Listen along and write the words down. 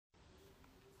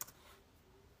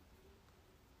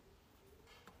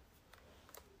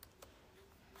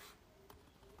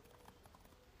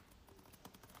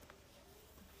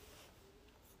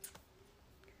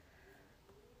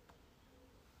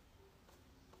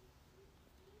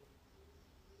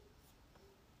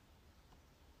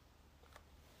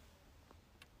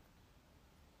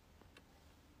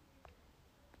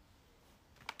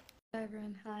Hi,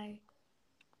 everyone. Hi.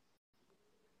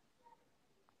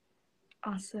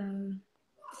 Awesome.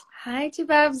 Hi,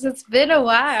 Jababs. It's been a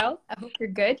while. I hope you're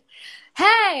good.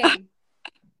 Hey,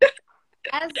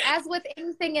 as with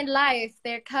anything in life,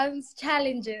 there comes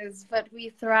challenges, but we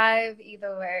thrive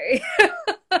either way.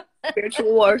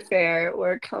 Spiritual warfare.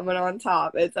 We're coming on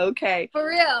top. It's okay. For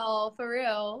real, for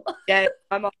real. Yeah,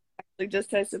 I'm actually just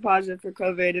tested positive for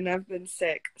COVID and I've been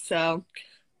sick. So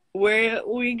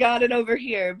we got it over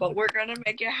here, but we're gonna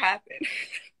make it happen.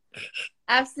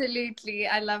 Absolutely.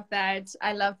 I love that.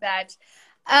 I love that.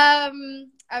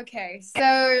 Okay,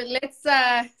 so let's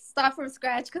start from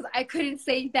scratch because I couldn't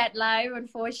say that live,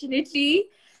 unfortunately.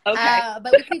 Okay.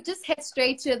 But we could just head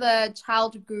straight to the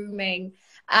child grooming.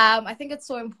 I think it's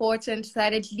so important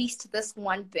that at least this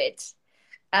one bit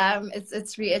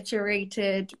it's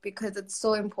reiterated because it's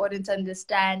so important to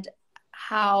understand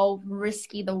how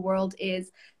risky the world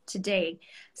is today.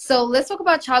 So let's talk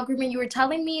about child grooming. You were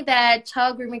telling me that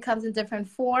child grooming comes in different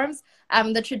forms.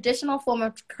 The traditional form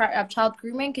of child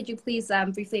grooming, could you please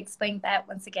briefly explain that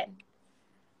once again?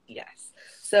 Yes.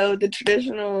 So the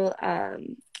traditional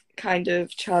kind of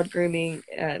child grooming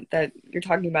that you're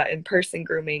talking about, in-person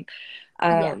grooming,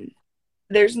 Yeah. um,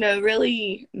 there's no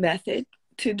really method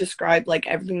to describe like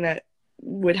everything that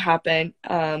would happen.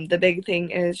 The big thing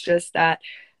is just that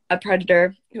a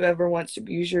predator, whoever wants to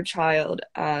abuse your child,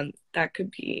 that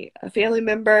could be a family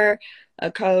member,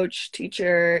 a coach,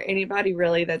 teacher, anybody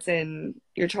really that's in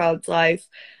your child's life.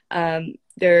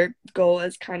 Their goal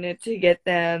is kind of to get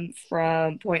them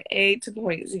from point A to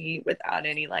point Z without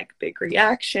any like big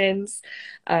reactions.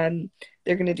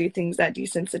 They're going to do things that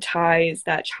desensitize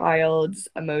that child's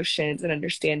emotions and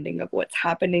understanding of what's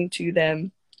happening to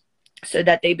them so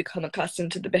that they become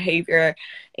accustomed to the behavior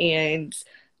and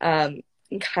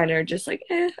kind of just like,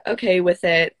 okay with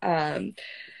it,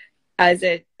 as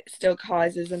it still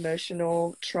causes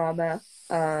emotional trauma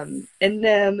in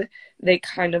them. They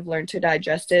kind of learn to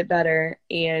digest it better.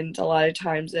 And a lot of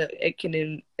times it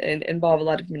can involve a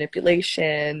lot of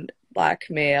manipulation,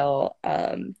 blackmail,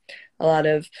 a lot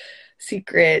of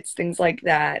secrets, things like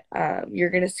that.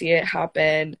 You're going to see it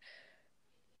happen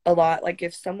a lot. Like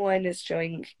if someone is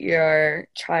showing your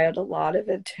child a lot of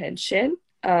attention,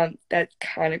 that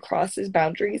kind of crosses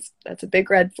boundaries, that's a big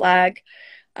red flag.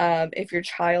 If your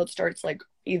child starts like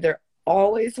either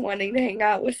always wanting to hang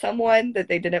out with someone that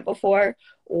they didn't before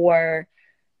or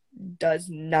does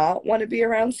not want to be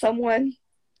around someone,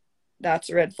 that's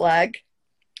a red flag.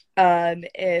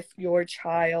 If your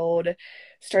child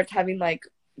starts having like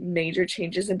major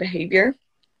changes in behavior,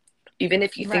 even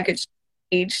if you think Right. it's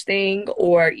age thing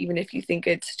or even if you think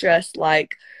it's just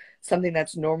like something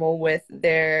that's normal with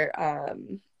their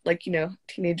like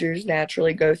teenagers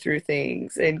naturally go through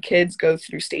things and kids go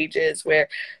through stages where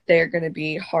they're going to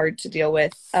be hard to deal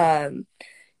with.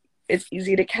 It's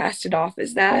easy to cast it off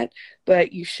as that,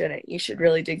 but you shouldn't. You should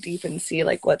really dig deep and see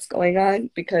like what's going on,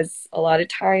 because a lot of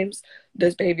times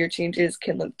those behavior changes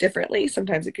can look differently.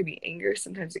 Sometimes it could be anger,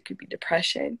 sometimes it could be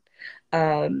depression.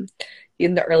 Um,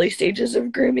 in the early stages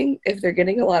of grooming, if they're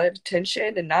getting a lot of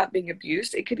attention and not being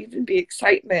abused, it could even be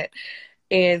excitement.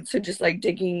 And so just like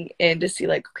digging in to see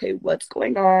like, okay, what's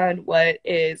going on? What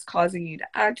is causing you to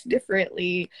act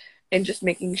differently? And just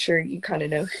making sure you kind of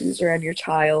know who's around your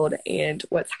child and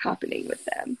what's happening with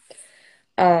them.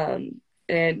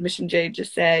 And Mission J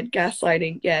just said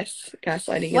gaslighting. Yes,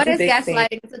 gaslighting is What a is big thing.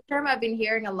 gaslighting? It's a term I've been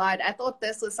hearing a lot. I thought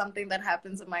this was something that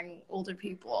happens among older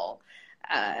people.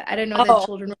 I don't know that Oh,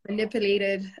 children were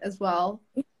manipulated as well.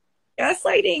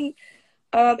 gaslighting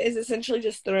is essentially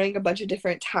just throwing a bunch of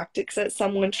different tactics at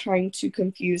someone, trying to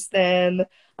confuse them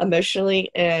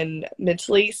emotionally and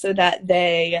mentally so that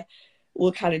they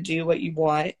will kind of do what you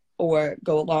want or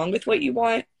go along with what you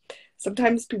want.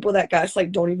 Sometimes people that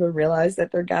gaslight don't even realize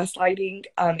that they're gaslighting.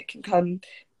 It can come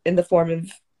in the form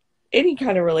of any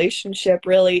kind of relationship,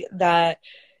 really, that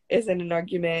is in an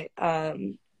argument.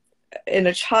 In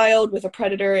a child with a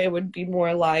predator, it would be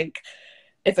more like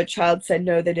if a child said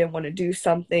no, they didn't want to do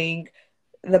something,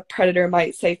 the predator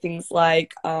might say things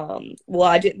like, well,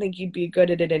 I didn't think you'd be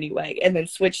good at it anyway, and then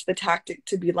switch the tactic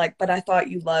to be like, but I thought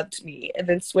you loved me, and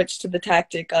then switch to the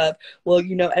tactic of, well,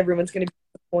 everyone's going to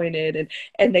be disappointed,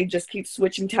 and they just keep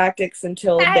switching tactics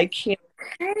until they That's can't,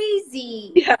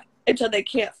 crazy. yeah, until they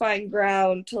can't find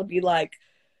ground to be like,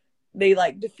 they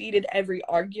like defeated every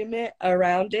argument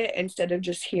around it instead of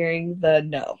just hearing the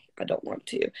no, I don't want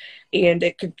to. And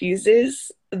it confuses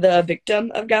the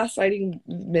victim of gaslighting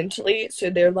mentally. So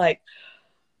they're like,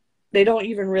 they don't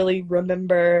even really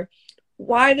remember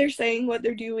why they're saying what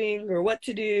they're doing or what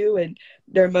to do. And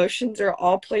their emotions are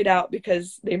all played out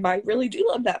because they might really do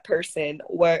love that person.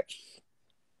 Or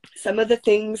some of the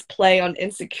things play on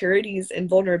insecurities and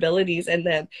vulnerabilities in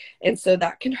them. And so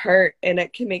that can hurt, and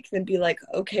it can make them be like,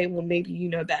 okay, well, maybe you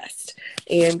know best,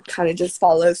 and kind of just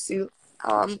follow suit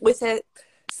with it.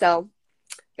 So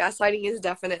gaslighting is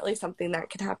definitely something that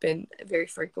can happen very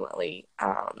frequently,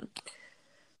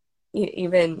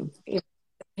 even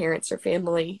parents or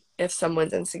family, if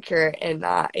someone's insecure and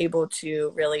not able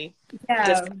to really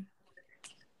just, Yeah.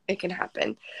 it can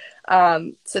happen.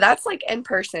 So that's like in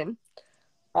person.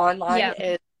 Online Yeah.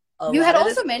 is a You had lot of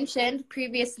also the mentioned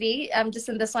previously, just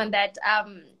in this one, that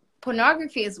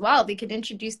pornography as well. They could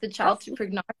introduce the child to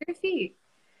pornography.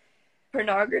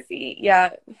 pornography.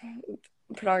 Yeah,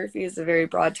 pornography is a very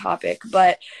broad topic,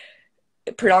 but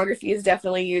pornography is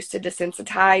definitely used to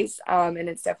desensitize, and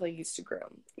it's definitely used to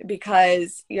groom,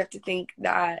 because you have to think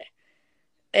that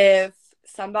if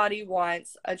somebody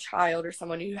wants a child or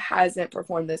someone who hasn't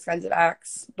performed those kinds of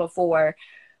acts before,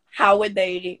 how would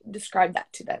they describe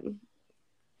that to them?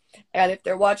 And if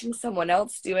they're watching someone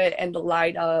else do it in the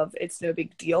light of it's no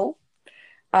big deal,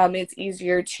 it's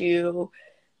easier to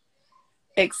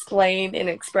explain and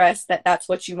express that that's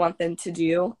what you want them to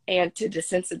do, and to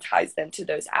desensitize them to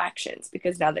those actions,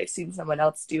 because now they've seen someone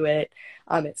else do it.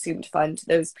 It seemed fun to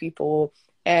those people.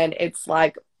 And it's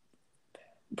like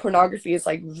pornography is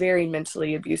like very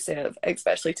mentally abusive,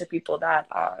 especially to people that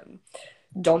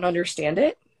don't understand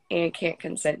it and can't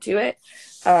consent to it.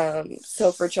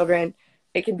 So for children,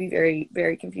 it can be very,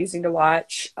 very confusing to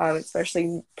watch,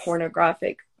 especially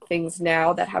pornographic things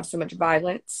now that have so much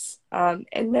violence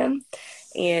in them,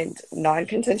 and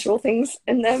non-consensual things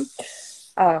in them.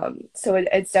 So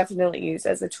it's definitely used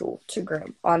as a tool to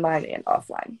groom online and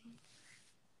offline.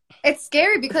 It's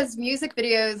scary because music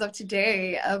videos of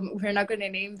today, we're not going to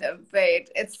name them, but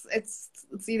it's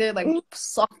either like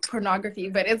soft pornography,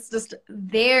 but it's just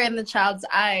there in the child's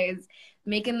eyes,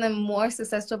 making them more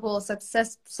susceptible to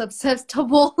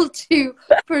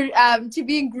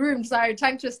being groomed. Sorry,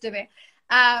 tongue twisted me.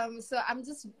 So I'm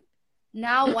just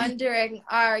now wondering,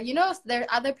 there are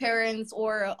other parents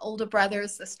or older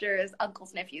brothers, sisters,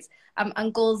 uncles, nephews,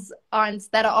 uncles, aunts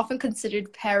that are often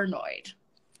considered paranoid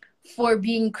for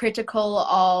being critical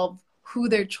of who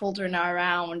their children are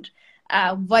around,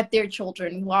 what their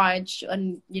children watch,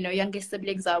 and younger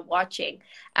siblings are watching.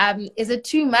 Is it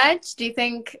too much? Do you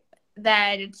think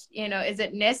that is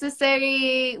it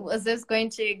necessary? Was this going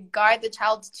to guard the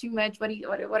child too much? What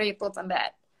are your thoughts on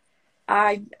that?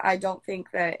 I don't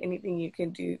think that anything you can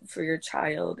do for your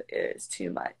child is too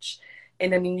much.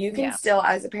 And I mean, you can Yeah. still,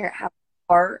 as a parent, have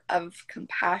a heart of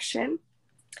compassion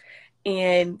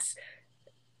and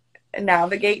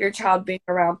navigate your child being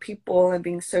around people and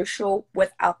being social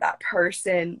without that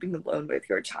person being alone with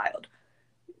your child.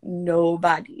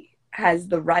 Nobody has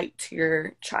the right to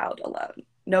your child alone.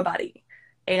 Nobody.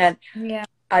 And Yeah.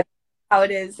 I don't know how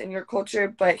it is in your culture,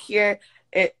 but here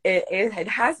it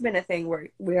has been a thing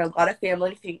where a lot of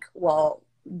family think, well,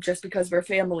 just because we're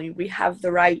family, we have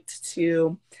the right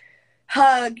to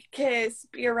hug, kiss,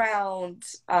 be around,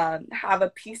 have a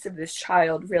piece of this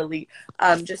child, really,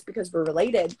 just because we're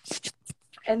related.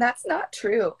 And that's not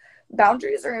true.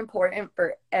 Boundaries are important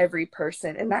for every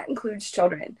person, and that includes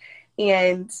children.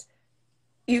 And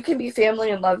you can be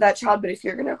family and love that child, but if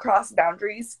you're going to cross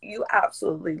boundaries, you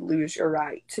absolutely lose your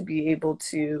right to be able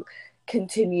to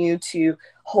continue to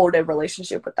hold a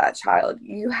relationship with that child.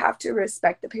 You have to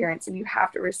respect the parents, and you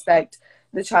have to respect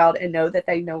the child and know that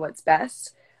they know what's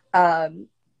best.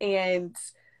 And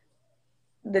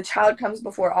the child comes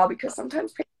before all, because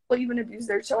sometimes people even abuse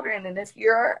their children. And if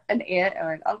you're an aunt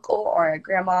or an uncle or a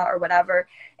grandma or whatever,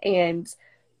 and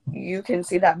you can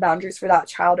see that boundaries for that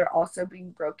child are also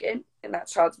being broken and that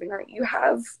child's being hurt, you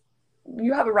have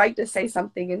a right to say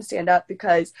something and stand up,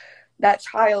 because that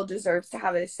child deserves to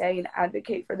have a say and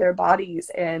advocate for their bodies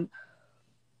and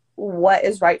what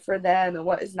is right for them and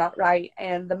what is not right.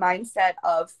 And the mindset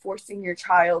of forcing your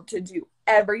child to do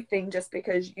everything just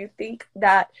because you think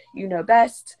that you know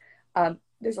best,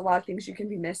 there's a lot of things you can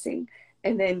be missing,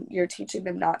 and then you're teaching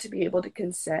them not to be able to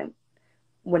consent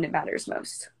when it matters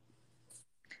most.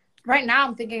 Right now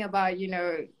I'm thinking about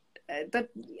that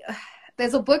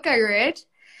there's a book I read,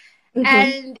 Mm-hmm.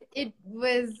 and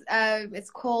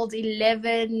it's called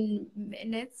 11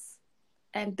 Minutes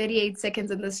and 38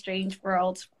 Seconds in the Strange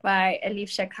World by Elif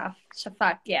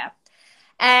Shafak. Yeah.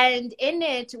 And in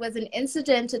it was an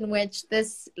incident in which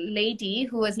this lady,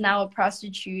 who was now a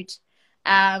prostitute,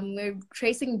 we're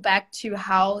tracing back to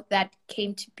how that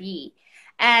came to be.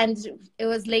 And it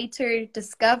was later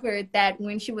discovered that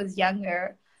when she was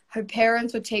younger, her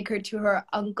parents would take her to her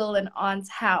uncle and aunt's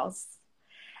house.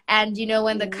 And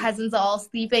when the cousins are all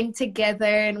sleeping together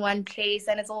in one place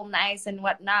and it's all nice and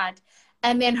whatnot,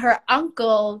 And then her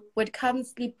uncle would come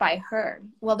sleep by her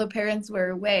while the parents were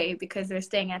away because they're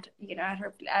staying at,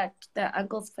 at the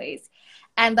uncle's place.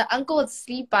 And the uncle would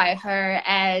sleep by her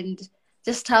and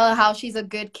just tell her how she's a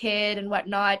good kid and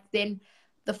whatnot. Then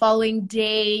the following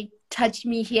day, touch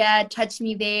me here, touch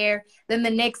me there. Then the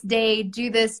next day,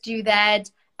 do this, do that.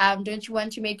 Don't you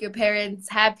want to make your parents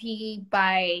happy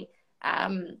by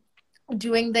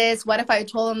doing this? What if I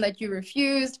told them that you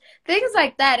refused? Things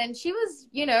like that. And she was,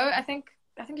 I think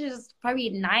she was probably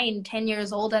 9, 10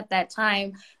 years old at that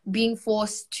time, being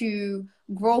forced to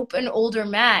grope an older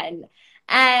man.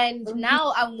 And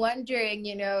now I'm wondering,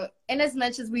 in as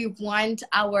much as we want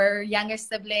our younger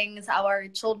siblings, our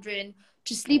children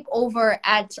to sleep over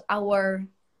at our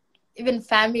even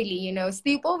family,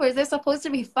 sleepovers, they're supposed to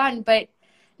be fun, but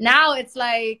now it's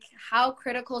like, how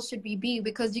critical should we be?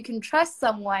 Because you can trust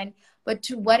someone, but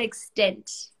to what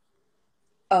extent?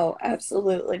 Oh,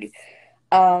 absolutely.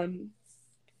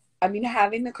 I mean,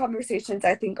 having the conversations,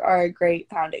 I think, are a great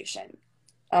foundation.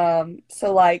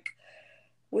 So, like,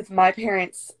 with my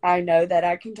parents, I know that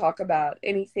I can talk about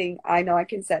anything. I know I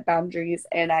can set boundaries,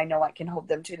 and I know I can hold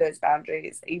them to those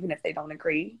boundaries, even if they don't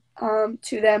agree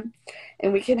to them.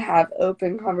 And we can have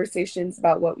open conversations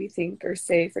about what we think are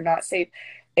safe or not safe.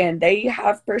 And they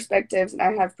have perspectives, and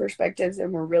I have perspectives,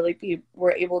 and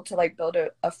we're able to like build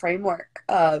a framework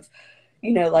of,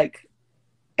 like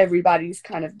everybody's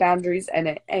kind of boundaries in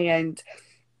it. And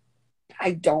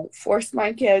I don't force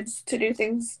my kids to do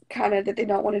things kind of that they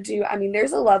don't want to do. I mean,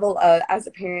 there's a level of, as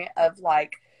a parent, of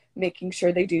like making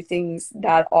sure they do things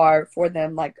that are for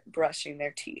them, like brushing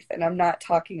their teeth. And I'm not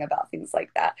talking about things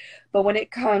like that. But when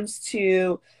it comes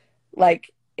to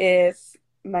like, if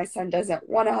my son doesn't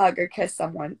want to hug or kiss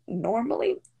someone,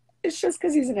 normally it's just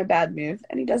because he's in a bad mood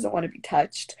and he doesn't want to be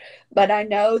touched. But I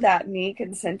know that me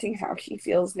consenting how he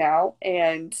feels now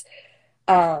and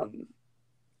um,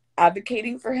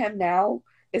 advocating for him now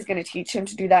is going to teach him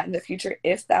to do that in the future.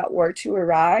 If that were to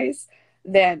arise,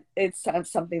 then it's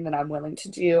something that I'm willing to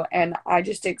do. And I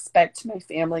just expect my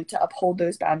family to uphold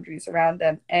those boundaries around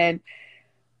them. And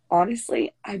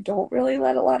honestly, I don't really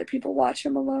let a lot of people watch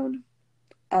him alone.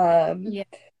 Yeah.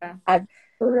 I've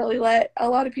never really let a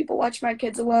lot of people watch my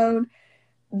kids alone.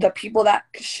 The people that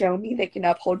show me they can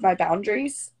uphold my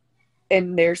boundaries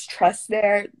and there's trust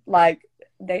there, like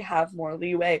they have more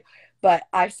leeway. But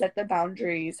I set the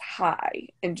boundaries high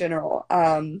in general.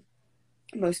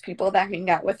 Most people that hang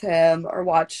out with him or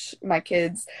watch my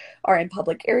kids are in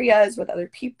public areas with other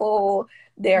people.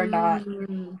 They're not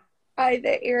Mm.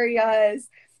 private areas.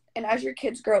 And as your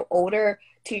kids grow older,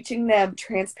 teaching them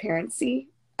transparency,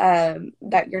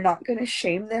 that you're not going to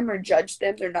shame them or judge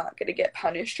them. They're not going to get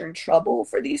punished or in trouble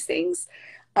for these things.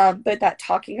 But that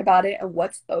talking about it and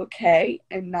what's okay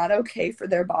and not okay for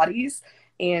their bodies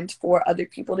and for other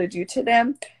people to do to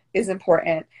them is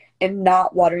important, and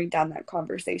not watering down that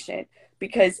conversation,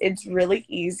 because it's really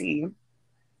easy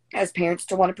as parents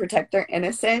to want to protect their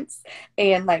innocence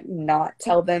and like not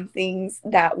tell them things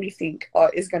that we think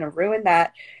is going to ruin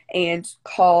that, and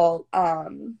call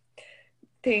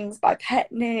things by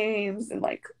pet names and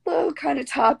like low kind of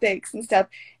topics and stuff.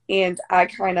 And I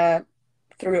kind of,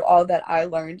 through all that I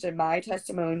learned in my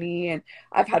testimony, and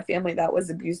I've had family that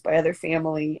was abused by other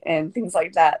family and things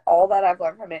like that, all that I've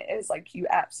learned from it is like, you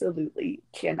absolutely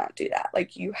cannot do that.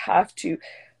 Like, you have to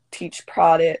teach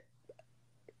product,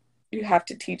 you have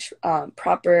to teach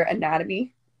proper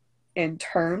anatomy and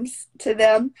terms to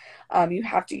them. You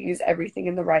have to use everything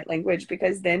in the right language,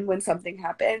 because then when something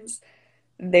happens,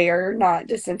 they're not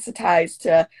desensitized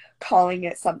to calling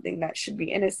it something that should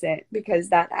be innocent, because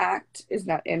that act is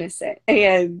not innocent,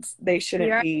 and they shouldn't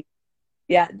Yeah. be,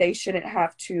 yeah, they shouldn't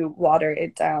have to water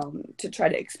it down to try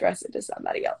to express it to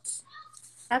somebody else.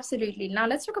 Absolutely. Now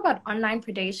let's talk about online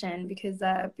predation, because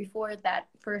before that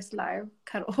first live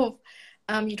cut off,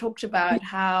 you talked about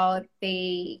how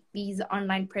these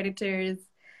online predators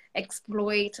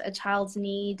exploit a child's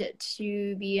need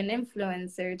to be an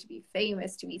influencer, to be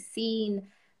famous, to be seen.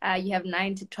 You have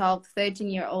 9 to 12,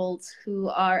 13-year-olds who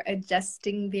are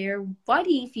adjusting their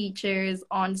body features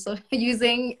on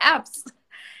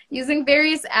using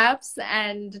various apps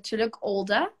and to look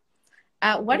older.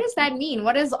 What does that mean?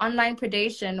 What is online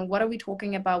predation? What are we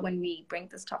talking about when we bring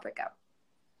this topic up?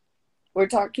 We're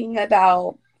talking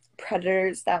about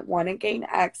predators that want to gain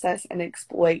access and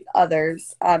exploit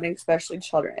others, especially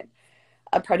children.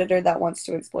 A predator that wants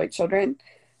to exploit children,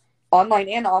 online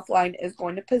and offline, is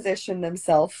going to position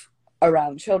themselves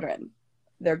around children.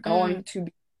 They're going to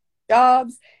be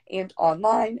jobs and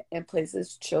online and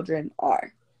places children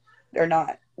are. They're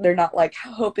not like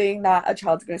hoping that a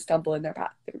child's going to stumble in their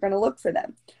path. They're going to look for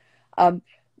them.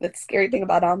 the scary thing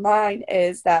about online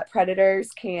is that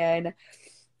predators can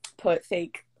put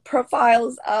fake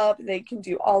profiles up. They can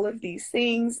do all of these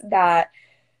things that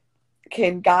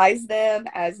can guise them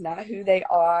as not who they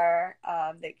are.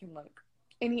 They can look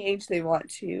any age they want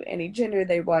to, any gender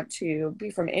they want to, be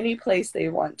from any place they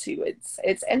want to.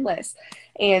 It's endless.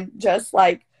 And just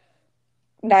like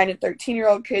 9 and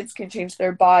 13-year-old kids can change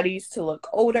their bodies to look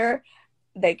older,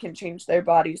 they can change their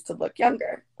bodies to look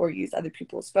younger or use other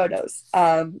people's photos.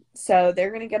 So they're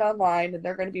going to get online and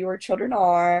they're going to be where children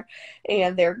are,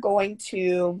 and they're going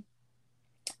to,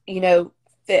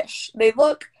 fish. They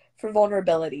look for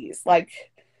vulnerabilities. Like,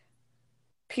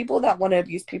 people that want to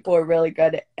abuse people are really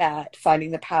good at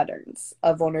finding the patterns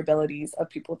of vulnerabilities of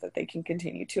people that they can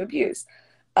continue to abuse.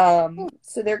 So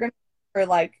they're going to for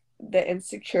like the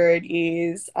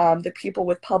insecurities, the people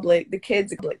with the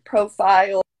kids, public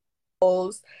profiles,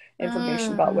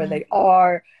 information about where they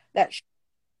are, that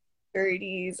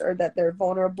insecurities, or that they're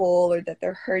vulnerable, or that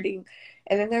they're hurting.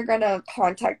 And then they're going to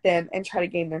contact them and try to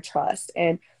gain their trust.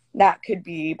 And that could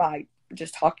be by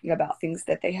just talking about things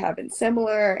that they have in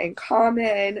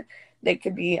common. They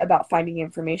could be about finding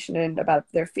information about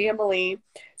their family.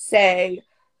 Say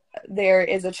there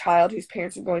is a child whose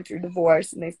parents are going through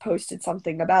divorce and they've posted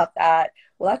something about that.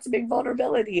 Well, that's a big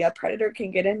vulnerability. A predator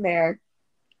can get in there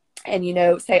and,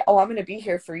 say, oh, I'm going to be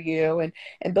here for you,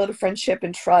 and build a friendship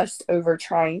and trust over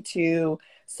trying to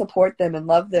support them and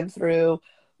love them through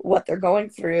what they're going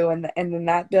through. And then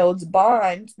that builds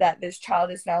bond that this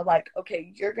child is now like,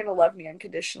 okay, you're going to love me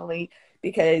unconditionally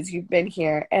because you've been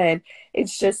here. And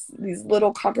it's just these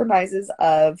little compromises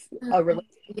of a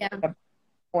relationship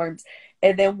forms.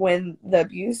 And then when the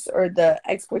abuse or the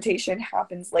exploitation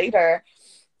happens later,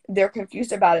 they're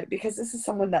confused about it because this is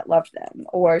someone that loved them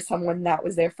or someone that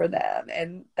was there for them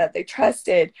and that they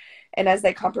trusted. And as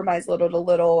they compromise little to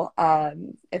little,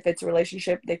 if it's a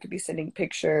relationship, they could be sending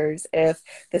pictures. If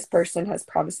this person has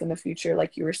promised them a future,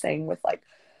 like you were saying, with like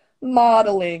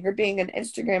modeling or being an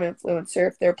Instagram influencer,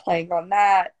 if they're playing on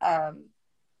that,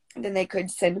 then they could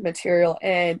send material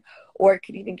in, or it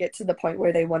could even get to the point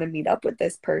where they want to meet up with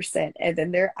this person, and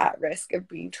then they're at risk of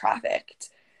being trafficked,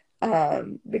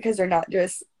 because they're not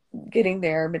just getting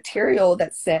their material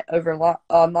that's sent over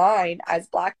online as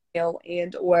blackmail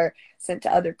and or sent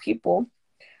to other people,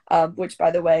 which,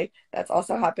 by the way, that's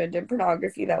also happened in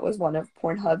pornography. That was one of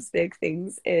Pornhub's big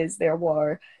things, is there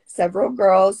were several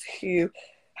girls who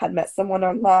had met someone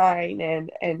online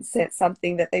and sent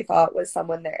something that they thought was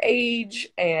someone their age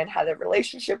and had a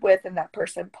relationship with, and that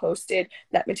person posted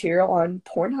that material on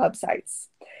Pornhub sites.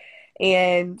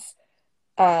 And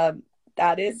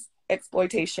that is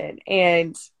exploitation.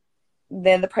 And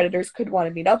then the predators could want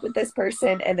to meet up with this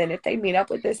person. And then if they meet up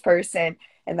with this person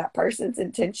and that person's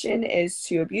intention is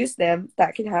to abuse them,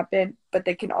 that can happen, but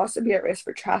they can also be at risk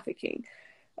for trafficking.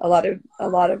 A lot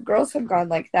of girls have gone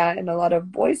like that, and a lot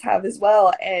of boys have as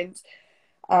well. And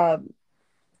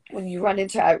when you run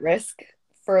into at risk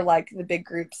for like the big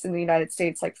groups in the United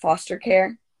States, like foster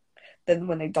care, then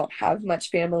when they don't have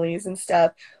much families and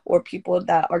stuff, or people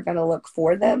that are going to look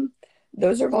for them,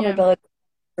 those are vulnerabilities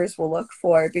will look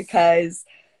for, because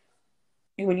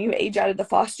when you age out of the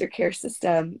foster care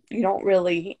system, you don't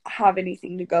really have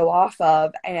anything to go off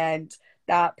of, and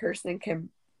that person can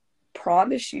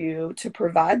promise you to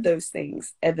provide those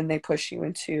things, and then they push you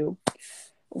into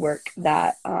work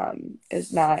that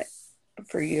is not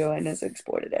for you and is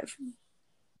exploitative.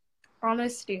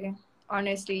 Honestly,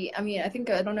 I mean, I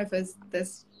don't know if it was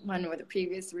this one or the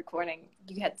previous recording,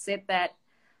 you had said that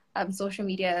social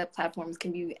media platforms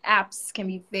apps can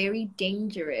be very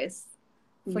dangerous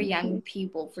for young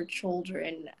people, for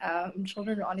children.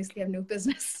 Children honestly have no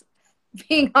business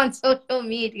being on social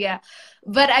media.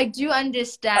 But I do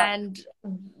understand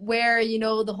where,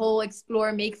 the whole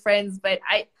explore, make friends, but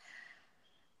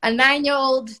a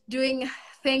 9-year-old doing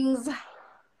things,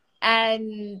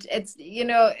 and it's,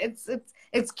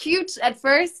 it's cute at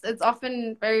first. It's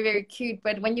often very, very cute.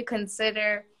 But when you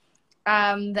consider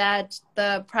that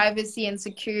the privacy and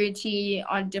security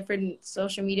on different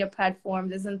social media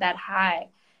platforms isn't that high,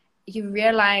 you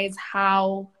realize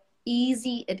how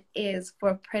easy it is for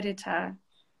a predator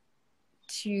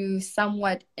to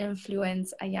somewhat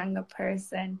influence a younger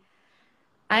person.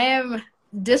 I am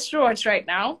distraught right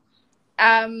now.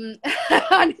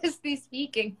 Honestly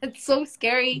speaking, it's so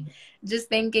scary just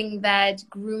thinking that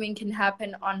grooming can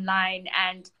happen online,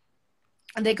 and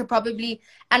they could probably,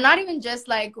 and not even just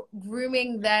like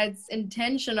grooming that's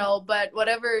intentional, but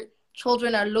whatever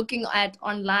children are looking at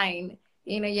online.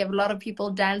 You have a lot of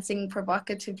people dancing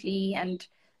provocatively and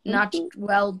not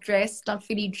well dressed, not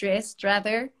fully dressed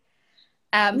rather.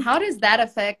 How does that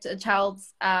affect a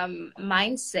child's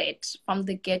mindset from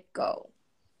the get-go?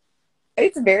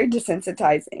 It's very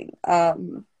desensitizing.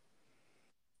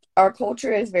 Our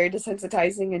culture is very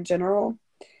desensitizing in general.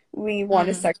 We want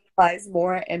to Mm. sexualize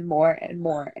more and more and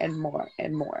more and more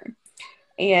and more.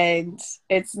 And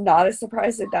it's not a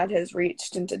surprise that that has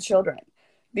reached into children,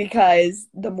 because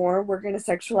the more we're going to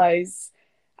sexualize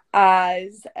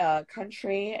as a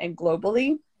country and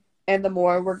globally, and the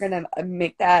more we're going to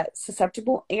make that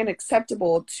susceptible and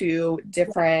acceptable to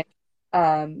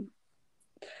um,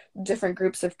 different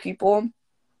groups of people.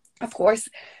 Of course,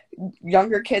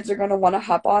 younger kids are going to want to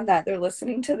hop on that. They're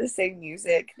listening to the same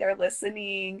music. They're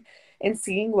listening and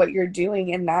seeing what you're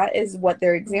doing, and that is what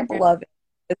their example of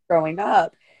is growing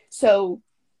up. So,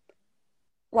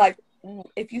 like,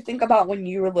 if you think about when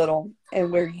you were little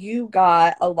and where you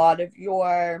got a lot of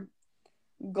your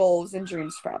goals and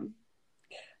dreams from,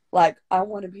 like, I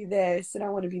want to be this and I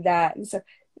want to be that. And so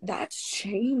that's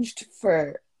changed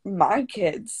for my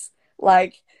kids.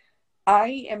 Like,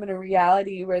 I am in a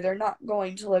reality where they're not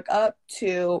going to look up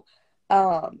to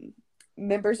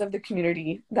members of the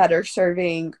community that are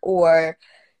serving, or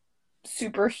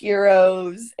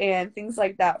superheroes and things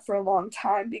like that, for a long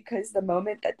time, because the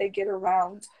moment that they get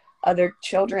around other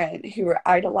children who are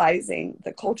idolizing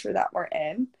the culture that we're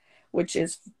in, which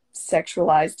is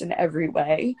sexualized in every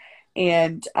way,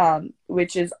 and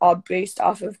which is all based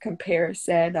off of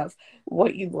comparison of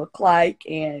what you look like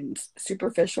and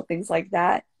superficial things like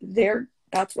that,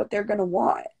 that's what they're going to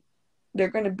want. They're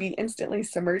going to be instantly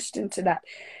submerged into that,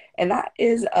 and that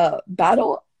is a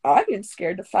battle I've been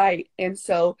scared to fight. And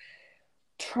so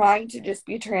trying to just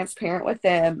be transparent with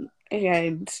them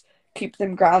and keep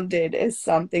them grounded is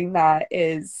something that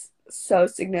is so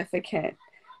significant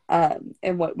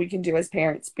in what we can do as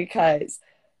parents, because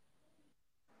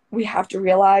we have to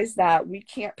realize that we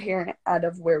can't parent out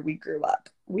of where we grew up.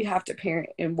 We have to parent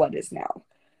in what is now.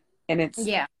 And it's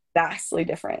Yeah. vastly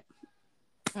different.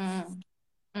 Mm.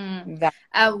 Mm. That,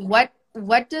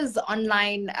 What does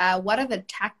online, what are the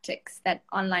tactics that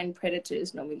online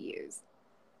predators normally use?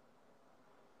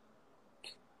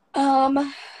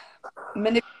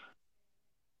 manip-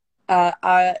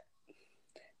 uh,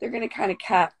 they're going to kind of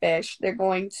catfish. They're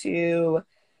going to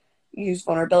use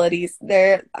vulnerabilities.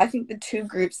 I think the two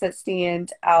groups that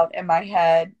stand out in my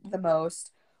head the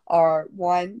most are,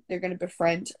 one, they're going to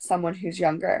befriend someone who's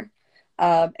younger,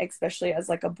 especially as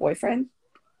like a boyfriend.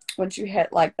 Once you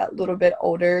hit like that little bit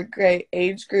older gray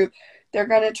age group, they're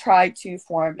going to try to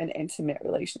form an intimate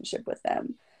relationship with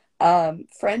them.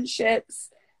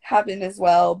 Friendships happen as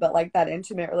well, but like that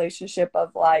intimate relationship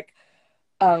of like,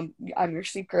 I'm your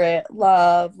secret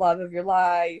love of your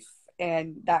life,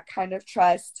 and that kind of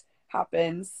trust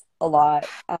happens a lot.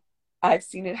 I've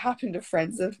seen it happen to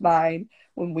friends of mine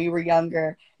when we were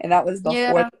younger, and that was before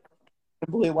Yeah. it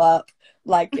blew up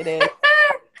like it is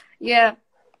Yeah.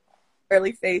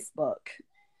 early Facebook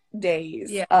days.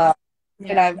 Yeah. And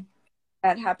Yeah. I've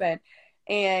that happen,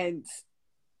 and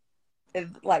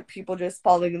like people just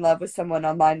falling in love with someone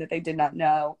online that they did not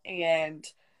know. And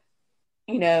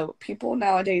people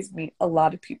nowadays meet a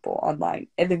lot of people online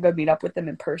and then go meet up with them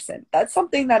in person. That's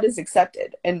something that is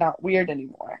accepted and not weird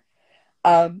anymore.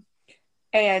 Um,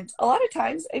 and a lot of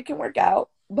times it can work out,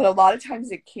 but a lot of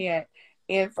times it can't.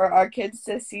 And for our kids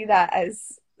to see that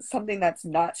as something that's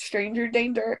not stranger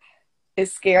danger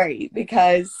is scary,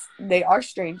 because they are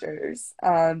strangers.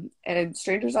 And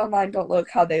strangers online don't look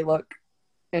how they look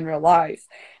in real life.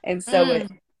 And so it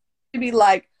Mm. to be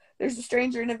like, there's a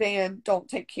stranger in a van, don't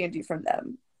take candy from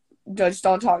them. Just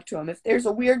don't talk to him. If there's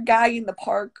a weird guy in the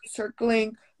park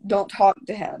circling, don't talk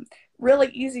to him. Really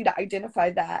easy to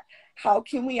identify that. How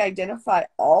can we identify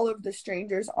all of the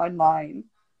strangers online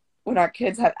when our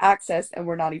kids have access and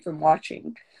we're not even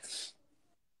watching?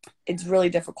 It's really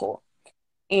difficult.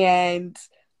 And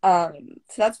so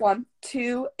that's one.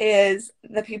 Two is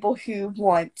the people who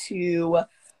want to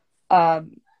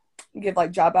um, give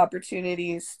like job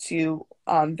opportunities to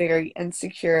very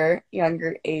insecure,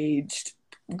 younger aged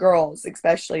girls,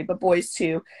 especially, but boys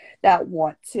too, that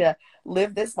want to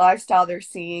live this lifestyle they're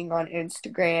seeing on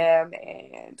Instagram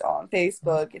and on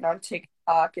Facebook and on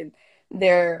TikTok, and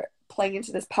they're playing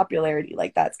into this popularity.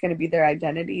 Like that's going to be their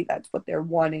identity. That's what they're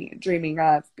wanting, dreaming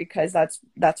of, because that's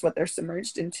what they're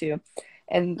submerged into,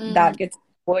 and Mm. that gets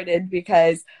exploited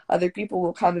because other people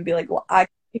will come and be like, well, I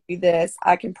can give you this,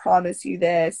 I can promise you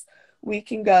this, we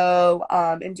can go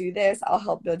and do this, I'll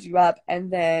help build you up. And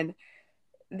then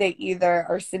they either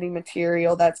are sending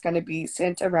material that's going to be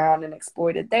sent around and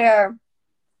exploited there,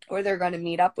 or they're going to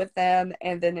meet up with them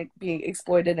and then it being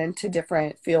exploited into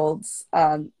different fields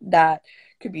that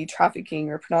could be trafficking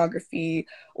or pornography,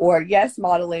 or yes,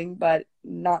 modeling, but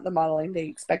not the modeling they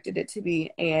expected it to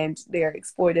be, and they're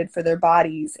exploited for their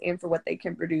bodies and for what they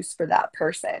can produce for that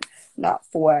person, not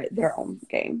for their own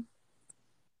gain.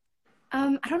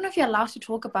 I don't know if you're allowed to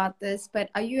talk about this, but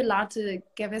are you allowed to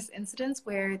give us incidents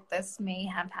where this may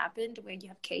have happened, where you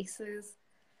have cases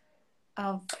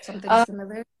of something Um,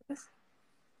 similar to this?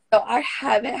 so I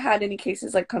haven't had any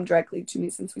cases like come directly to me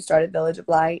since we started Village of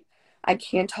Light. I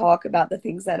can talk about the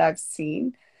things that I've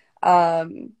seen.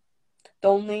 Um, the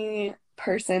only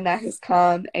person that has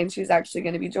come, and she's actually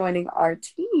going to be joining our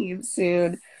team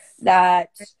soon, that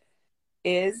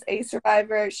is a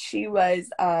survivor. She was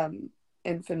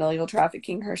in familial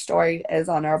trafficking. Her story is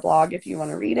on our blog if you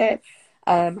want to read it.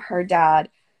 Her dad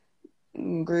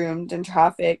groomed and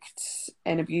trafficked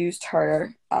and abused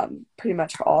her pretty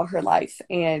much all her life.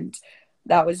 And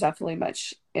that was definitely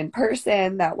much in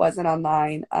person. That wasn't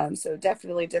online. So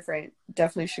definitely different.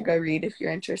 Definitely should go read if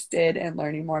you're interested in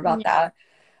learning more about Yeah.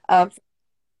 that.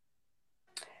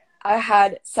 I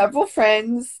had several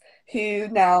friends who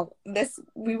now this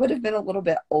we would have been a little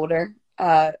bit older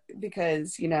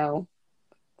because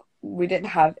we didn't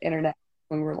have internet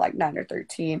when we were like 9 or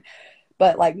 13,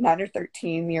 but like 9 or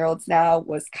 13-year-olds now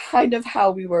was kind of how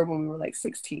we were when we were like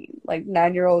 16. Like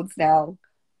 9-year-olds now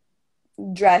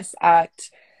dress,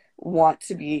 act, want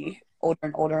to be older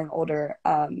and older and older.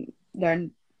 Their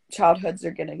childhoods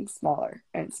are getting smaller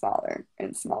and smaller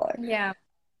and smaller. Yeah.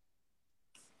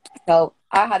 So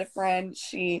I had a friend.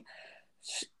 She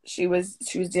was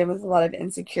dealing with a lot of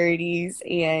insecurities,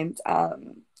 and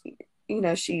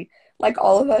she, like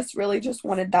all of us, really just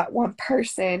wanted that one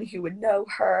person who would know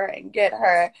her and get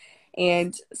her,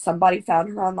 and somebody found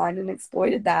her online and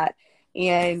exploited that.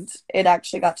 And it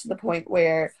actually got to the point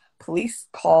where police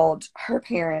called her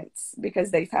parents because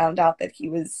they found out that he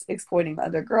was exploiting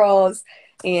other girls,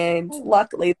 and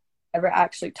luckily never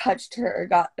actually touched her or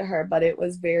got to her, but it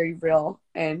was very real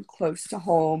and close to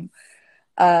home.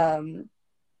 um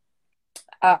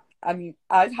I mean,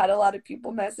 I've had a lot of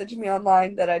people message me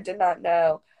online that I did not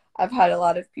know. I've had a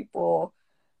lot of people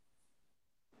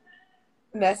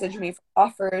message me for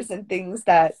offers and things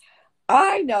that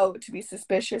I know to be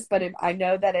suspicious, but I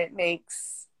know that it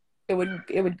would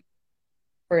be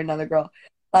for another girl.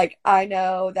 Like, I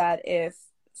know that if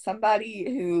somebody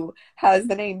who has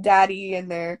the name Daddy in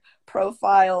their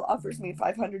profile offers me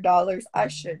 $500, I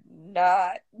should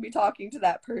not be talking to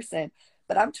that person.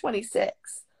 But I'm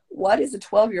 26. What is a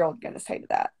 12-year-old going to say to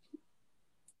that?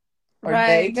 Are they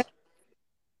Right. going to,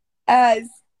 as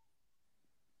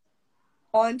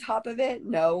on top of it?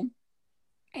 No.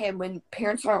 And when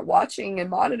parents aren't watching and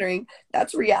monitoring,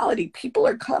 that's reality. People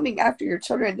are coming after your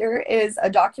children. There is a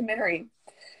documentary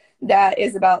that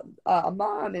is about a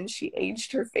mom, and she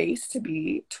aged her face to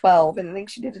be 12, and I think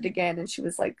she did it again, and she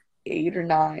was like 8 or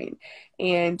 9.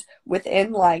 And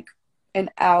within like an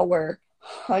hour,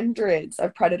 hundreds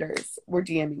of predators were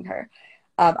DMing her.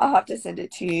 I'll have to send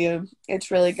it to you.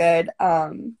 It's really good.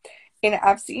 And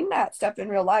I've seen that stuff in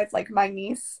real life. Like, my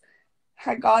niece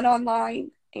had gone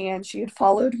online and she had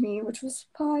followed me, which was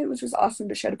fine, which was awesome,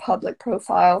 but she had a public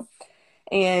profile.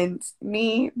 And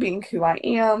me, being who I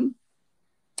am,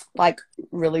 like,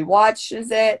 really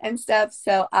watches it and stuff.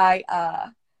 So I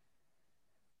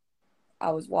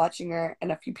was watching her,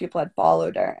 and a few people had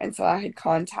followed her, and so I had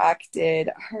contacted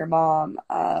her mom,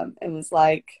 and was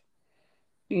like,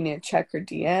 you need to check her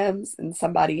DMs. And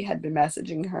somebody had been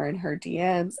messaging her in her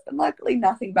DMs, and luckily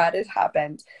nothing bad had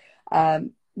happened.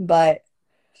 But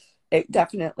it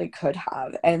definitely could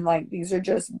have. And like, these are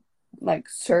just like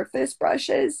surface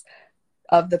brushes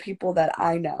of the people that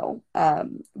I know.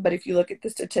 But if you look at the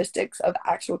statistics of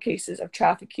actual cases of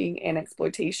trafficking and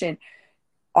exploitation,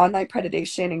 online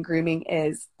predation and grooming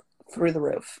is through the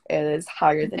roof. It is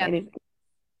higher than Yeah. anything.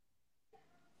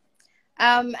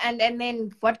 And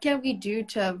then what can we do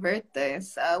to avert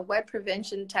this? What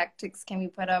prevention tactics can we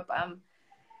put up?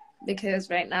 Because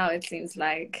right now it seems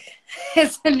like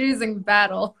it's a losing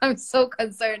battle. I'm so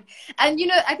concerned. And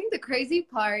I think the crazy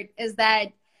part is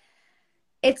that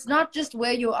it's not just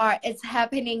where you are, it's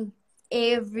happening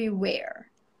everywhere.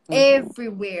 Mm-hmm.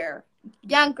 Everywhere.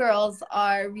 Young girls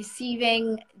are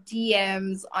receiving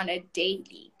DMs on a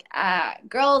daily.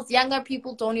 Girls, younger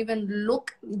people don't even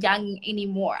look young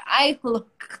anymore. I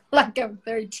look like I'm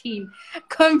 13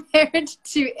 compared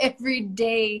to every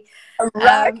day.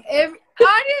 Right.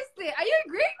 Honestly, are you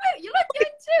agreeing with? You look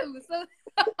young too.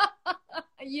 So,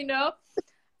 you know.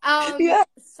 Yeah.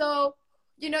 So,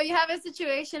 you have a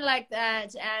situation like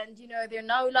that, and, they're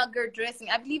no longer dressing.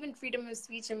 I believe in freedom of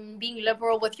speech and being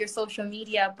liberal with your social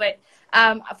media, but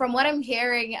from what I'm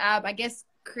hearing, I guess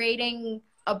creating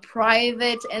a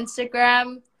private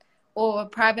Instagram or a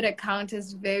private account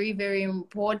is very, very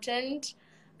important.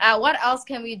 What else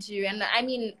can we do? And I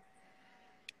mean,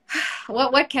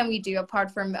 what can we do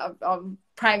apart from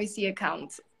privacy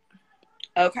accounts?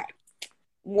 Okay.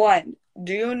 One,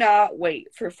 do not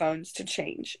wait for phones to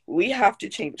change. We have to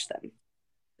change them.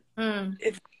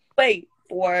 If we wait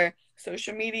for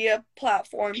social media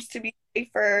platforms to be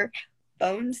safer,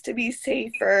 phones to be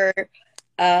safer,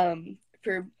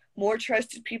 for more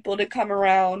trusted people to come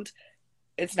around,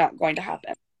 it's not going to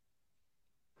happen.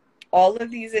 All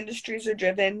of these industries are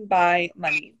driven by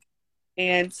money.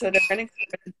 And so they're going to see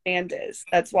what the demand is.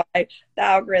 That's why the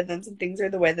algorithms and things are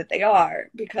the way that they are,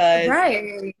 because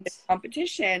Right. it's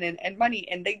competition and money,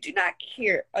 and they do not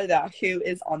care about who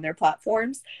is on their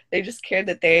platforms. They just care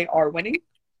that they are winning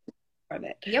from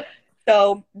it. Yep.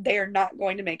 So they are not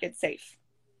going to make it safe.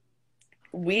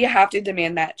 We have to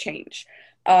demand that change.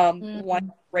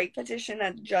 One great petition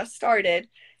that just started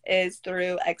is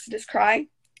through Exodus Cry,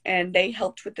 and they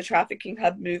helped with the Trafficking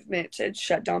Hub movement to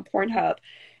shut down Pornhub.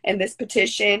 And this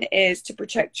petition is to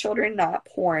protect children, not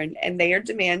porn. And they are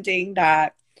demanding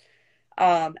that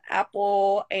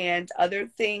Apple and other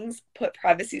things put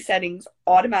privacy settings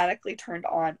automatically turned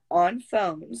on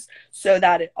phones so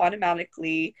that it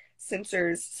automatically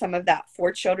censors some of that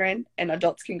for children, and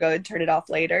adults can go and turn it off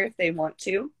later if they want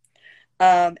to.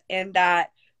 And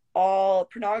that all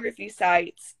pornography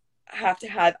sites have to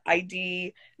have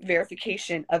ID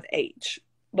verification of age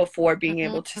before being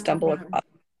able to stumble across.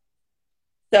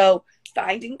 So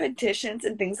finding petitions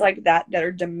and things like that that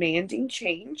are demanding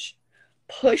change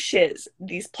pushes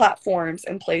these platforms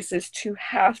and places to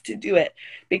have to do it,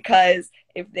 because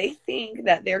if they think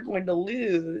that they're going to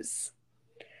lose,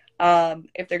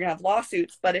 if they're going to have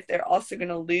lawsuits, but if they're also going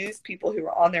to lose people who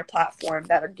are on their platform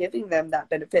that are giving them that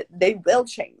benefit, they will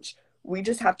change. We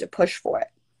just have to push for it.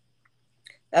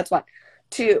 That's one.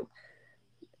 Two,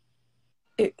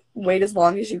 wait as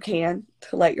long as you can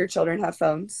to let your children have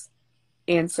phones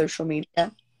and social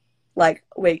media. Like,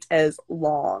 wait as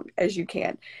long as you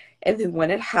can. And then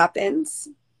when it happens,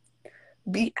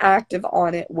 be active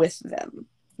on it with them.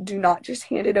 Do not just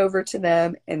hand it over to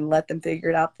them and let them figure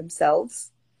it out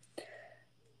themselves.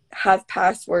 Have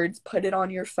passwords, put it on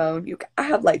your phone. I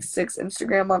have like 6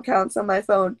 Instagram accounts on my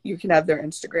phone. You can have their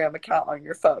Instagram account on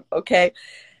your phone, okay?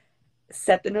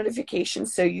 Set the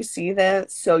notifications so you see them,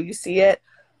 so you see it.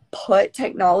 Put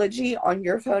technology on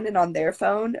your phone and on their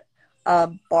phone.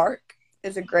 Bark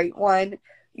is a great one.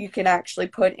 You can actually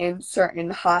put in certain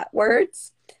hot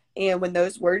words, and when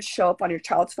those words show up on your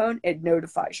child's phone, it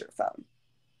notifies your phone.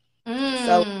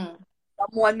 So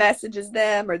someone messages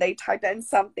them or they type in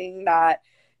something that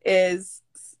is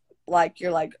like,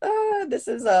 you're like, oh, this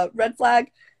is a red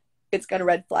flag, it's going to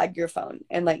red flag your phone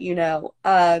and let you know.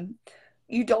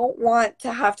 You don't want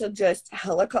to have to just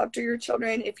helicopter your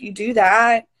children. If you do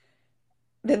that,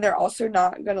 then they're also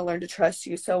not going to learn to trust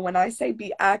you. So when I say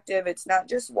be active, it's not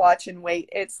just watch and wait.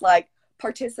 It's like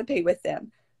participate with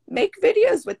them. Make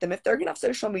videos with them. If they're going to have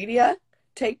social media,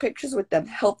 take pictures with them.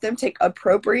 Help them take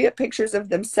appropriate pictures of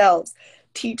themselves.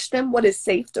 Teach them what is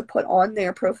safe to put on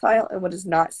their profile and what is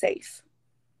not safe.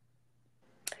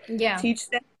 Yeah. Teach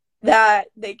them that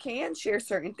they can share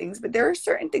certain things, but there are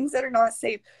certain things that are not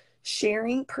safe.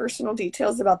 Sharing personal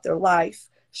details about their life,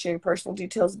 sharing personal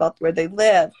details about where they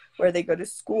live, where they go to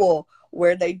school,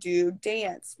 where they do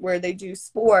dance, where they do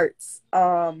sports,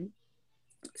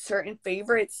 certain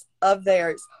favorites of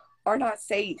theirs are not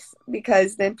safe,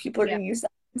 because then people are going to use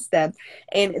that against them.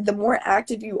 And the more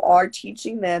active you are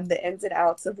teaching them the ins and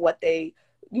outs of what they,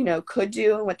 could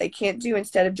do and what they can't do,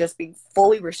 instead of just being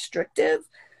fully restrictive,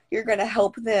 you're going to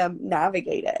help them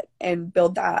navigate it and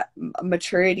build that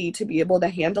maturity to be able to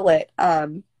handle it.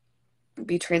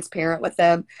 Be transparent with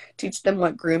them, teach them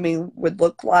what grooming would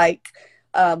look like,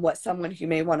 what someone who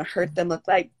may want to hurt them look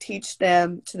like. Teach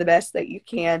them to the best that you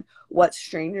can what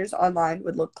strangers online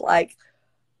would look like.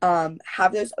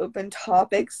 Have those open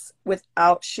topics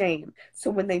without shame.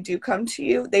 So when they do come to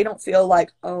you, they don't feel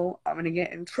like, oh, I'm going to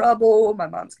get in trouble. My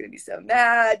mom's going to be so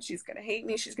mad. She's going to hate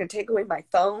me. She's going to take away my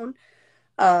phone.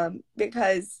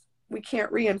 Because we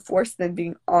can't reinforce them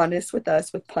being honest with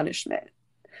us with punishment.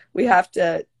 We have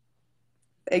to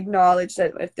acknowledge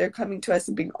that if they're coming to us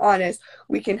and being honest,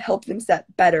 we can help them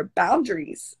set better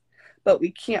boundaries, but we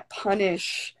can't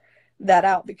punish that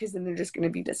out, because then they're just going to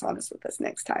be dishonest with us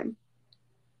next time.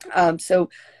 So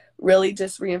really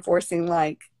just reinforcing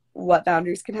like what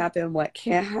boundaries can happen, what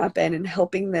can't happen, and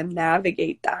helping them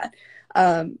navigate that.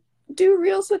 Do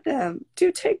reels with them,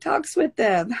 do TikToks with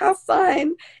them, have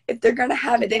fun. If they're going to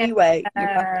have it anyway,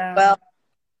 well,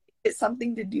 it's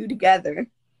something to do together.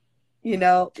 you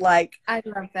know, like, I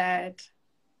love that.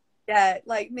 yeah,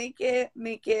 like make it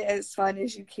as fun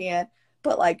as you can,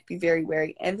 but like be very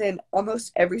wary. And then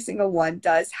almost every single one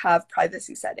does have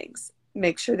privacy settings.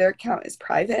 Make sure their account is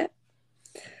private.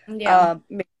 Yeah.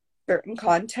 Make certain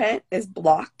content is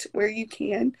blocked where you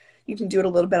can. You can do it a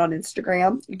little bit on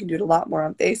Instagram. You can do it a lot more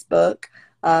on Facebook.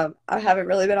 I haven't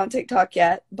really been on TikTok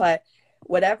yet, but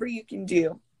whatever you can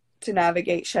do to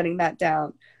navigate shutting that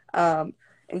down,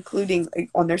 including like,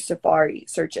 on their Safari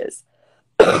searches.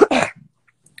 Yeah.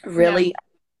 Really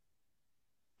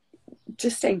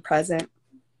just staying present,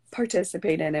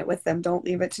 participate in it with them. Don't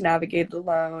leave it to navigate it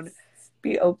alone.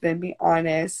 Be open, be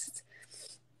honest,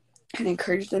 and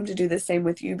encourage them to do the same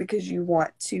with you because you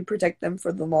want to protect them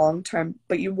for the long term,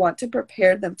 but you want to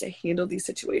prepare them to handle these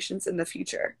situations in the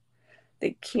future.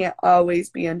 They can't always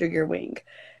be under your wing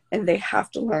and they have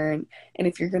to learn. And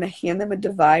if you're going to hand them a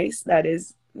device that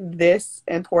is this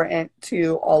important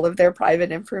to all of their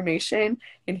private information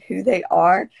and who they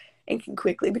are and can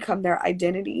quickly become their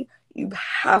identity, you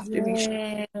have to be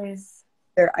sure Yes.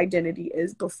 their identity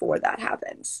is before that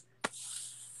happens.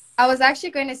 I was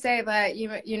actually going to say that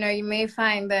you may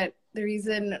find that the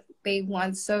reason they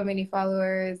want so many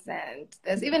followers, and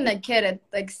there's even a kid at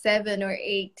like 7 or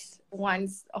 8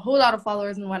 wants a whole lot of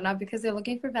followers and whatnot because they're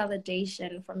looking for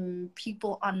validation from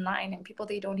people online and people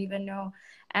they don't even know.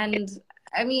 And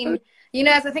I mean,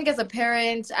 as I think as a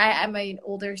parent, I'm an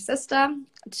older sister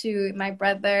to my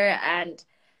brother, and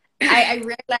I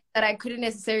realized that I couldn't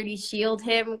necessarily shield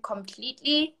him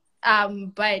completely,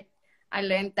 but I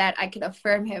learned that I could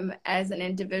affirm him as an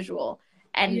individual.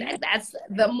 And Yeah. that's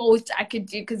the most I could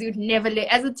do because he would never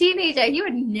as a teenager, he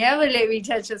would never let me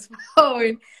touch his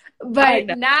phone.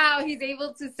 But now he's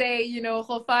able to say,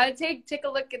 Hofa, take a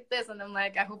look at this. And I'm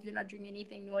like, I hope you're not doing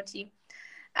anything naughty.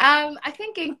 I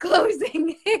think in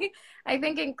closing,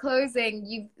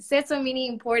 you've said so many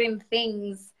important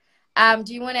things.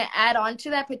 Do you want to add on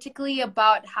to that, particularly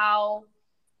about how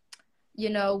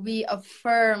we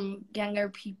affirm younger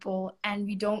people and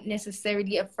we don't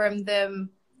necessarily affirm them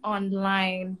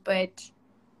online, but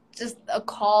just a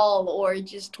call or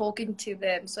just talking to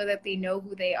them so that they know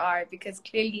who they are, because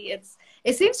clearly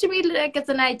it seems to me like it's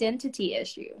an identity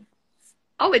issue.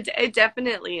 Oh, it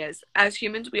definitely is. As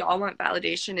humans, we all want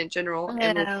validation in general,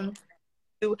 and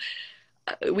who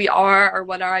we are or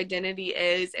what our identity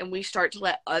is, and we start to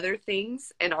let other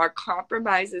things and our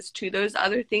compromises to those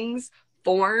other things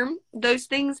form those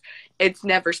things. It's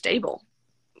never stable.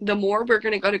 The more we're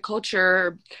going to go to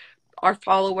culture, our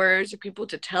followers, or people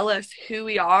to tell us who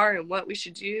we are and what we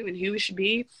should do and who we should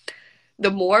be,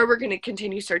 the more we're going to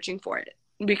continue searching for it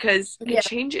because it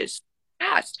changes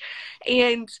fast.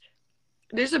 And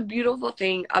there's a beautiful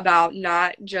thing about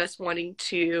not just wanting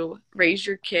to raise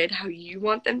your kid how you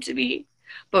want them to be,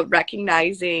 but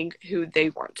recognizing who they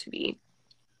want to be.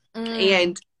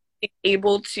 And being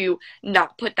able to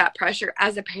not put that pressure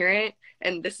as a parent.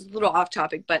 And this is a little off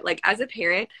topic, but like as a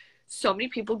parent, so many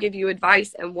people give you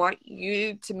advice and want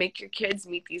you to make your kids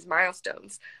meet these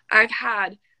milestones. I've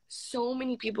had so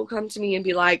many people come to me and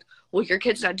be like, well, your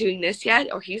kid's not doing this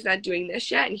yet, or he's not doing this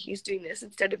yet, and he's doing this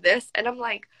instead of this. And I'm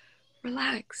like,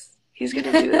 relax. He's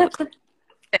going to do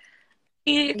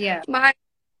it. My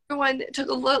one took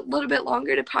a little bit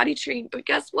longer to potty train, but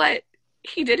guess what?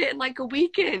 He did it in like a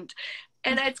weekend.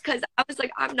 And it's because I was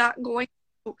like, I'm not going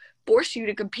to force you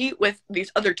to compete with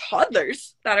these other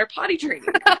toddlers that are potty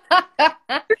training.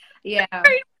 Potty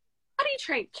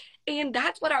train. And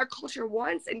that's what our culture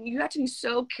wants. And you have to be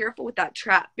so careful with that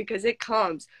trap because it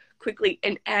comes quickly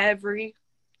in every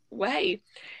way.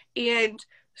 And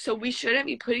so we shouldn't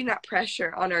be putting that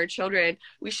pressure on our children.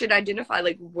 We should identify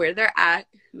like where they're at,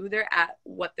 who they're at,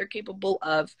 what they're capable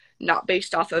of, not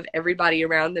based off of everybody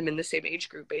around them in the same age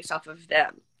group, based off of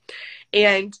them.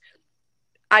 And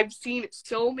I've seen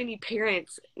so many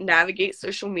parents navigate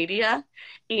social media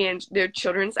and their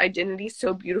children's identity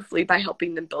so beautifully by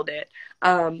helping them build it.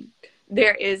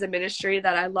 There is a ministry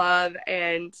that I love,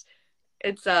 and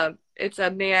it's a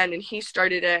man, and he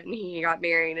started it, and he got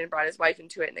married and brought his wife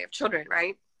into it, and they have children,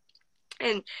 right?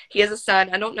 And he has a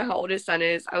son. I don't know how old his son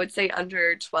is. I would say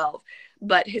under 12,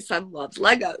 but his son loves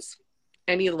Legos,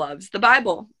 and he loves the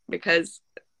Bible because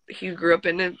he grew up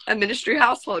in a ministry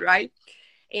household, right?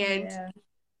 And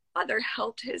father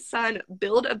helped his son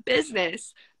build a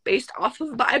business based off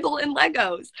of Bible and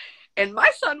Legos. And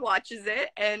my son watches it,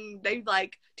 and they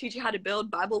like teach you how to build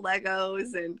Bible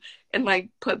Legos and like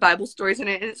put Bible stories in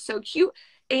it, and it's so cute.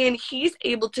 And he's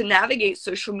able to navigate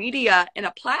social media and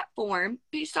a platform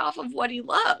based off of what he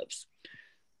loves.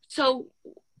 So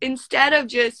instead of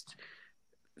just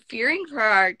fearing for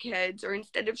our kids, or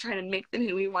instead of trying to make them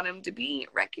who we want them to be,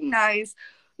 recognize,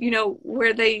 you know,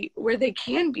 where they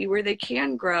can be, where they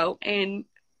can grow, and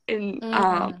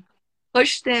Mm.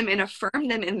 push them and affirm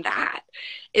them in that.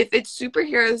 If it's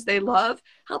superheroes they love,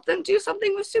 help them do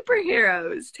something with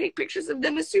superheroes. Take pictures of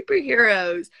them as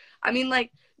superheroes. I mean,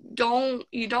 like,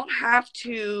 you don't have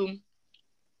to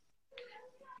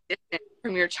distance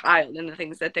from your child and the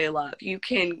things that they love. You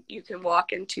can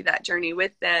walk into that journey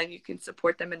with them. You can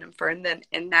support them and affirm them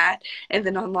in that. And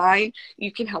then online,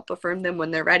 you can help affirm them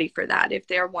when they're ready for that. If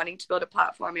they're wanting to build a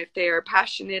platform, if they are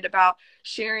passionate about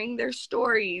sharing their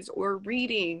stories or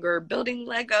reading or building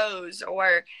Legos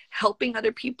or helping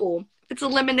other people, if it's a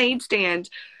lemonade stand,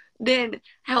 then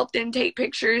help them take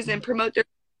pictures and promote their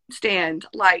stand,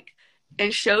 like,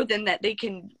 and show them that they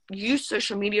can use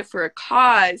social media for a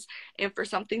cause and for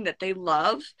something that they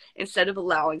love, instead of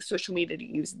allowing social media to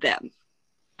use them.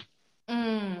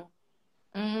 Mm.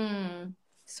 Mm.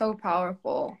 So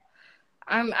powerful.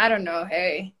 I don't know.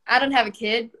 Hey, I don't have a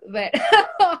kid, but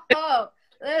oh,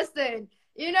 listen,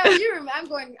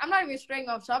 I'm not even straying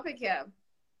off topic here.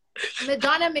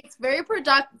 Madonna makes very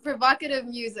provocative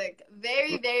music.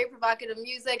 Very, very provocative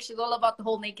music. She's all about the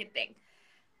whole naked thing.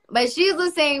 But she's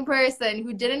the same person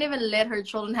who didn't even let her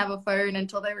children have a phone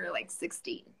until they were like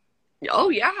 16. Oh,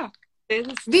 yeah.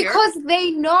 It's terrible. Because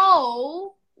they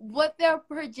know what they're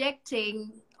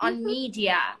projecting on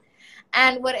media.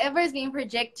 And whatever is being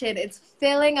projected, it's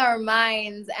filling our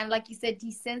minds and, like you said,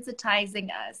 desensitizing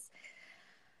us.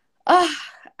 Oh,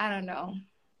 I don't know.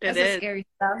 It That's is. a scary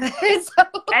stuff. It's so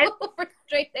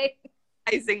frustrating.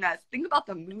 Us. Think about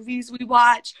the movies we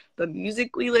watch, the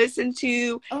music we listen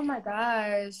to. Oh my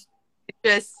gosh.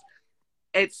 It's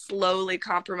slowly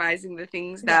compromising the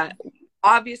things that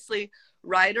obviously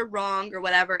right or wrong or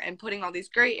whatever, and putting all these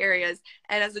gray areas.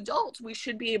 And as adults, we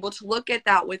should be able to look at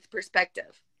that with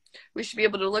perspective. We should be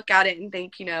able to look at it and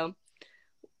think,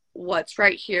 what's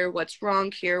right here, what's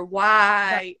wrong here,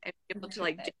 why, and be able to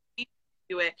like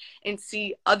do it and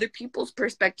see other people's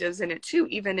perspectives in it too,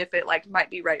 even if it like might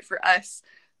be right for us.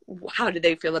 How do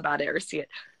they feel about it or see it?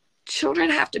 Children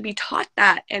have to be taught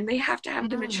that, and they have to have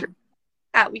the maturity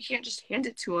that. We can't just hand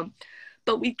it to them,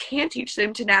 but we can teach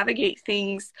them to navigate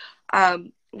things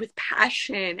with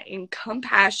passion and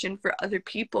compassion for other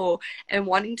people and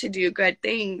wanting to do good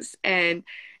things, and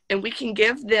we can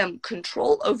give them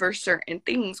control over certain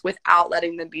things without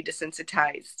letting them be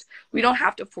desensitized. We don't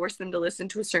have to force them to listen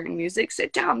to a certain music.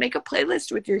 Sit down, make a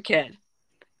playlist with your kid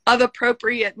of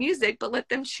appropriate music, but let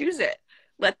them choose it.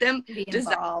 Let them be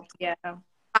involved. Yeah.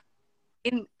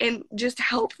 And just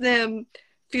help them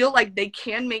feel like they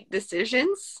can make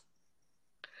decisions,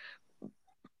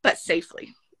 but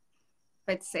safely.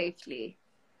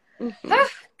 Mm-hmm. Oh,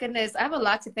 goodness, I have a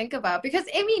lot to think about, because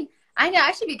I mean, I know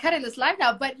I should be cutting this live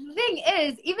now, but the thing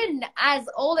is, even as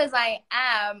old as I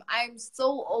am, I'm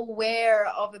so aware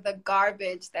of the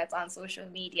garbage that's on social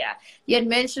media. You had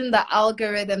mentioned the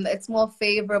algorithm, it's more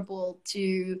favorable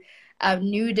to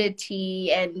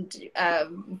nudity and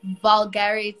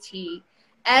vulgarity,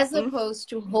 as opposed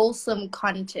to wholesome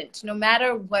content. No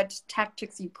matter what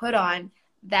tactics you put on,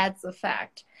 that's a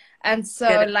fact. And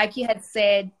so, like you had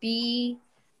said, be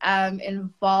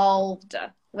involved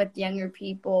with younger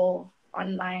people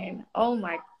online. Oh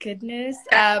my goodness.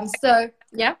 So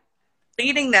yeah.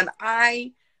 Leading them.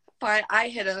 I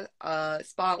hit a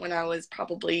spot when I was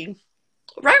probably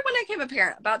right when I became a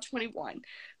parent, about 21,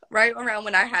 right around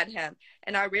when I had him.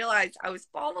 And I realized I was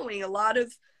following a lot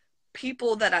of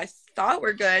people that I thought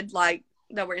were good, like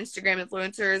that were Instagram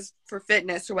influencers for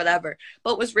fitness or whatever.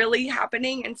 But what was really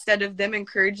happening, instead of them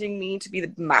encouraging me to be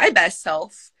my best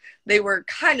self, they were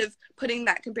kind of putting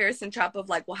that comparison trap of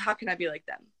like, well, how can I be like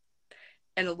them?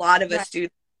 And a lot of us do.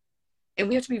 And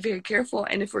we have to be very careful.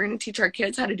 And if we're going to teach our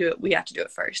kids how to do it, we have to do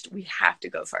it first. We have to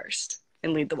go first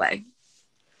and lead the way.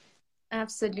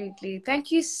 Absolutely.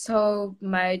 Thank you so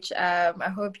much. I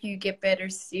hope you get better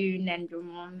soon, and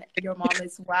your mom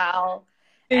as well.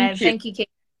 Thank you, Kate,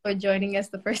 for joining us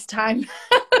the first time.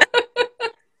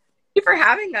 Thank you for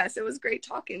having us. It was great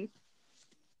talking.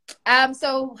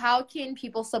 So how can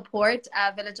people support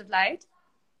Village of Light?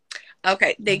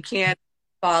 Okay, they can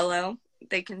follow,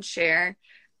 they can share.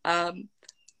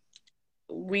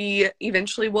 We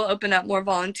eventually will open up more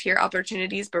volunteer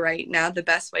opportunities, but right now the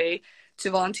best way to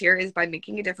volunteer is by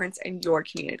making a difference in your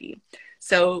community.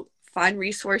 So find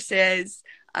resources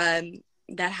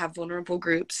that have vulnerable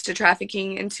groups to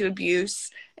trafficking and to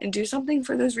abuse, and do something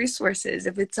for those resources.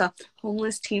 If it's a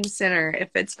homeless teen center, if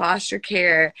it's foster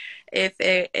care, if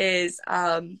it is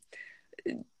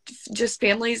just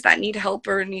families that need help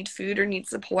or need food or need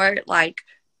support, like,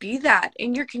 be that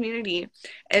in your community,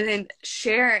 and then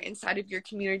share inside of your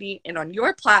community and on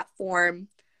your platform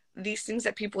these things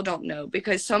that people don't know,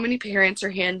 because so many parents are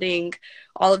handing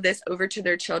all of this over to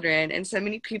their children, and so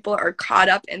many people are caught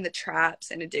up in the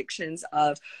traps and addictions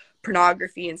of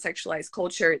pornography and sexualized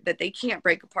culture that they can't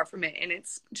break apart from it, and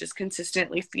it's just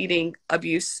consistently feeding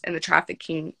abuse in the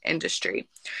trafficking industry.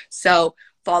 So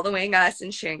following us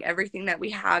and sharing everything that we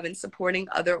have and supporting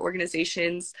other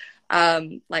organizations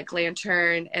like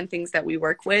Lantern and things that we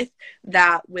work with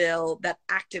that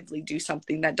actively do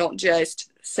something, that don't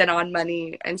just sit on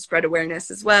money and spread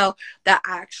awareness as well, that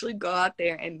actually go out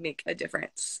there and make a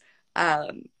difference,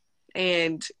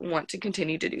 and want to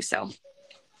continue to do so.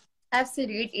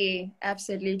 Absolutely.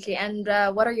 Absolutely. And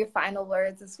what are your final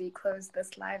words as we close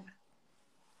this live?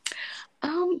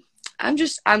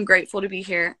 I'm grateful to be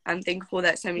here. I'm thankful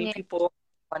that so many people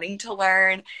are wanting to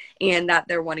learn and that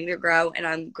they're wanting to grow. And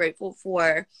I'm grateful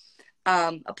for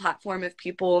a platform of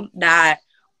people that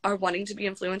are wanting to be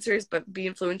influencers, but be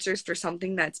influencers for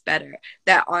something that's better,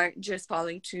 that aren't just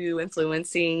falling to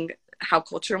influencing how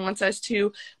culture wants us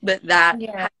to, but that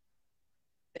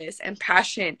and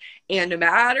passion, and no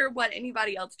matter what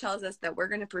anybody else tells us, that we're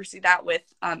going to pursue that with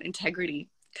integrity,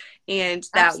 and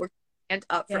that we're going to stand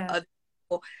up for other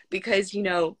people, because you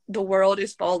know the world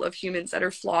is full of humans that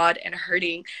are flawed and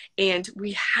hurting, and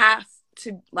we have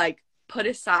to like put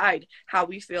aside how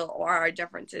we feel or our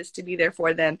differences to be there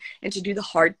for them and to do the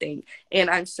hard thing. And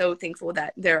I'm so thankful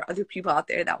that there are other people out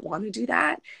there that want to do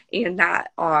that and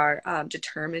that are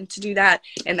determined to do that,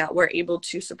 and that we're able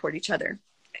to support each other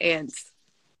and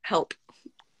help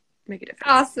make a difference.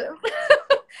 Awesome.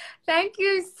 Thank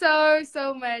you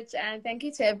so much, and thank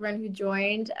you to everyone who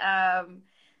joined. I'm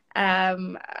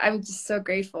just so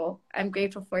grateful. I'm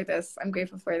grateful for this.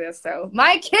 So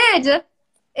my kid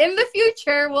in the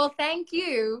future will thank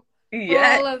you for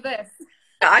all of this.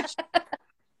 Gosh.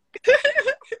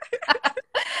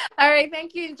 All right,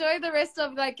 thank you. Enjoy the rest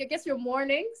of I guess your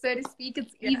morning, so to speak.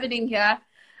 It's evening here.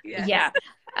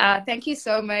 Thank you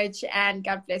so much, and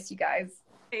God bless you guys.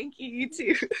 Thank you, you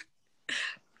too.